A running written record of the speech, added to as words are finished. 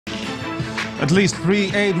At least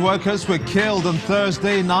 3 aid workers were killed on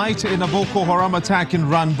Thursday night in a Boko Haram attack in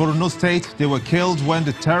Ran, Borno State. They were killed when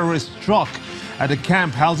the terrorists struck at a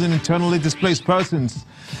camp housing internally displaced persons.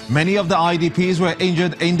 Many of the IDPs were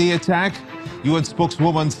injured in the attack. UN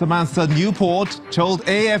spokeswoman Samantha Newport told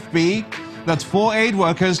AFP that 4 aid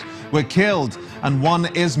workers were killed and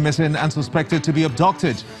 1 is missing and suspected to be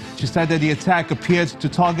abducted. She said that the attack appeared to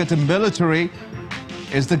target a military.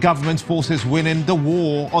 Is the government forces winning the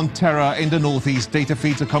war on terror in the northeast? Data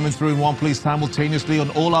feeds are coming through in one place simultaneously on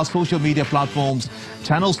all our social media platforms,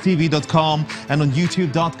 channelstv.com and on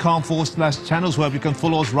youtube.com/channels, where you can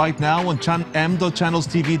follow us right now on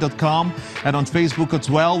m.channelstv.com and on Facebook as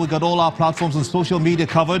well. We got all our platforms and social media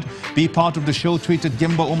covered. Be part of the show. Tweet at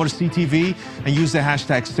Gimba Umar CTV and use the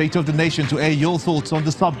hashtag State of the Nation to air your thoughts on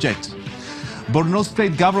the subject. Borno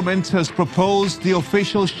State government has proposed the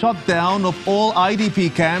official shutdown of all IDP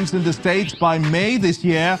camps in the state by May this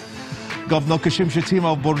year. Governor Kashim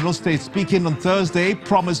Shettima of Borno State, speaking on Thursday,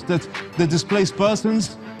 promised that the displaced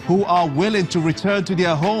persons who are willing to return to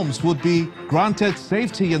their homes would be granted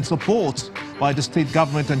safety and support by the state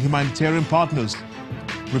government and humanitarian partners.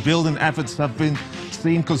 Rebuilding efforts have been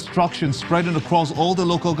seen construction spreading across all the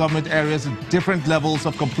local government areas at different levels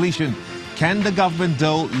of completion. Can the government,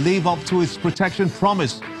 though, live up to its protection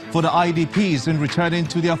promise for the IDPs in returning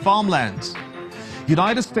to their farmlands?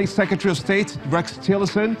 United States Secretary of State Rex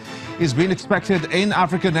Tillerson is being expected in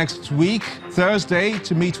Africa next week, Thursday,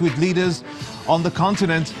 to meet with leaders on the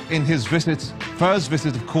continent in his first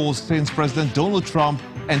visit, of course, since President Donald Trump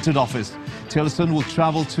entered office. Tillerson will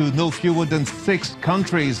travel to no fewer than 6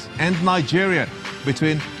 countries and Nigeria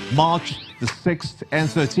between March the 6th and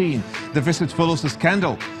 13th. The visit follows a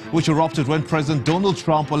scandal which erupted when President Donald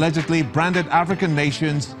Trump allegedly branded African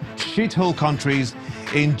nations shithole countries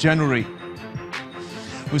in January.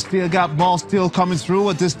 We still got more coming through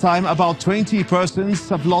at this time. About 20 persons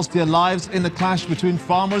have lost their lives in a clash between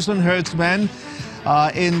farmers and herdsmen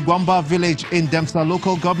in Gwamba village in Demsa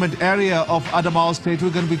local government area of Adamawa State. We're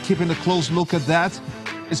going to be keeping a close look at that.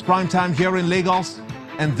 It's prime time here in Lagos,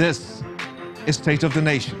 and this is State of the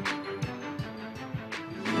Nation.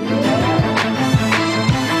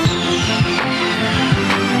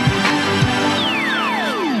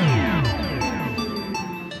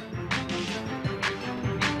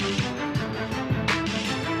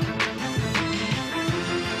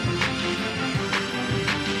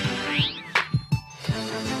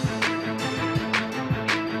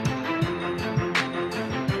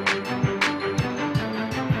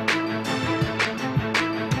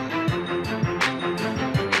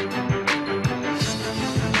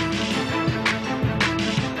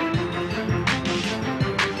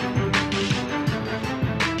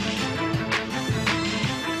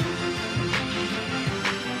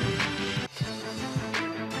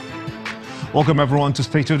 Welcome everyone to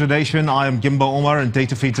State of the Nation. I am Gimba Omar, and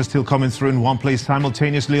data feeds are still coming through in one place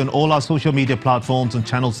simultaneously on all our social media platforms, on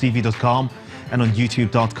channelstv.com and on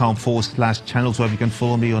youtube.com/channels, where you can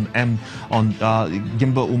follow me on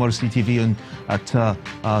Gimba Umar CTV and at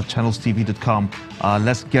channelstv.com.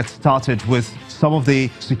 Let's get started with some of the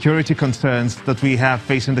security concerns that we have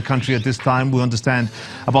facing the country at this time. We understand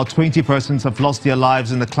about 20 persons have lost their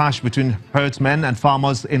lives in the clash between herdsmen and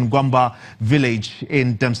farmers in Gwamba village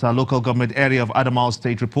in Demsa local government area of Adamawa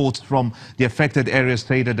State. Reports from the affected area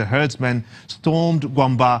say that the herdsmen stormed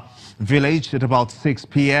Gwamba village at about 6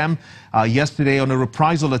 p.m. Yesterday on a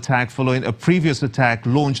reprisal attack following a previous attack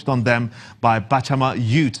launched on them by Bachama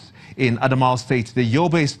youths in Adamawa State.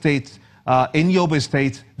 In Yobe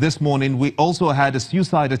State this morning, we also had a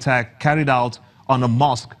suicide attack carried out on a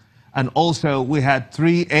mosque, and also we had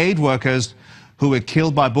 3 aid workers who were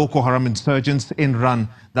killed by Boko Haram insurgents in Ran,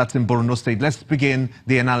 that's in Borno State. Let's begin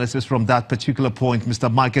the analysis from that particular point. Mr.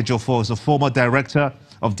 Mike Ejiofor is a former director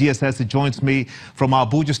of DSS. He joins me from our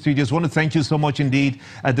Abuja studios. I want to thank you so much indeed.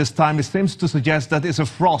 At this time, it seems to suggest that it's a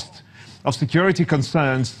frost of security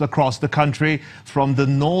concerns across the country, from the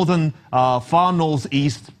northern, far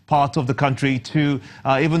northeast part of the country to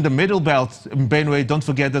even the middle belt in Benue. Don't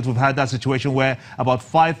forget that we've had that situation where about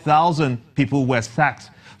 5,000 people were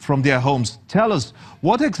sacked from their homes. Tell us,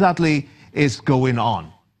 what exactly is going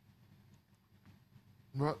on?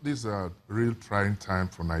 Well, this is a real trying time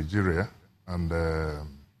for Nigeria, and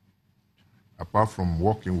apart from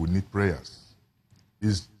working, we need prayers.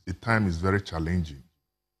 The time is very challenging,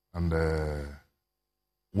 and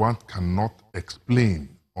one cannot explain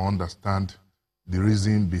or understand the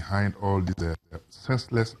reason behind all these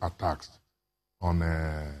senseless attacks on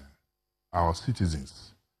our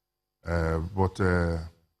citizens. But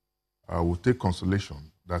I will take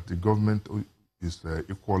consolation that the government is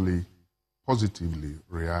equally positively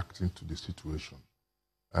reacting to the situation.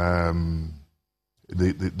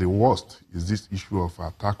 The worst is this issue of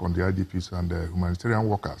attack on the IDPs and the humanitarian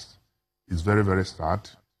workers. It's very, very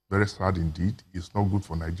sad indeed. It's not good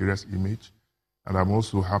for Nigeria's image. And I'm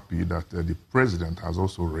also happy that the president has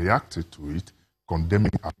also reacted to it,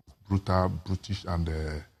 condemning it as brutal, brutish, and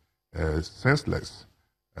senseless,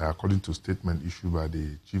 according to a statement issued by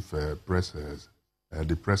the chief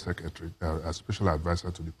the press secretary, a special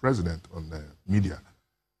advisor to the president on the media.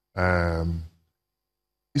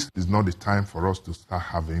 This is not the time for us to start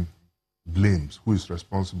having blames. Who is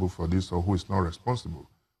responsible for this or who is not responsible?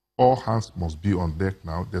 All hands must be on deck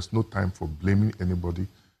now. There's no time for blaming anybody.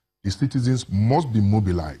 The citizens must be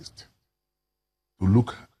mobilized to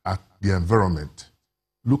look at the environment.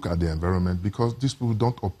 Look at the environment, because these people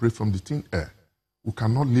don't operate from the thin air. We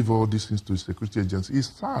cannot leave all these things to the security agency. It's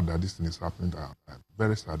sad that this thing is happening.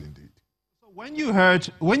 Very sad indeed. So when you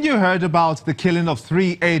heard about the killing of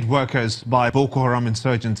 3 aid workers by Boko Haram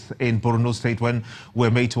insurgents in Borno State, when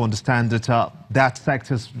we're made to understand that that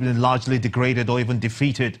sector has been largely degraded or even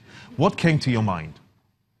defeated, what came to your mind?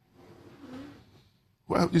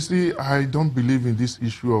 Well, you see, I don't believe in this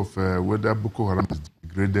issue of whether Boko Haram is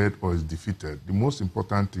degraded or is defeated. The most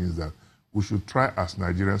important thing is that we should try as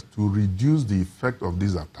Nigerians to reduce the effect of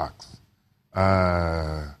these attacks.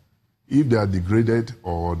 If they are degraded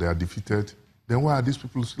or they are defeated, then why are these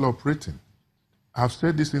people still operating? I've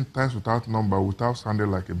said this in times without number, without sounding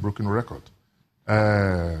like a broken record.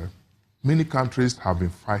 Many countries have been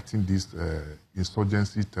fighting this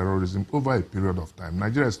insurgency, terrorism over a period of time.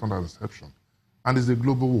 Nigeria is not an exception. And it's a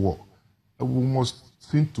global war. We must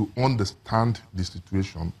seem to understand the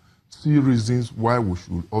situation, see reasons why we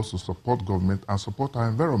should also support government and support our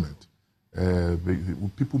environment.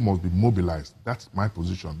 People must be mobilized. That's my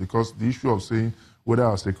position. Because the issue of saying whether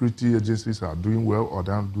our security agencies are doing well or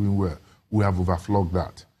they aren't doing well, we have overflogged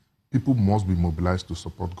that. People must be mobilized to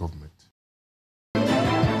support government.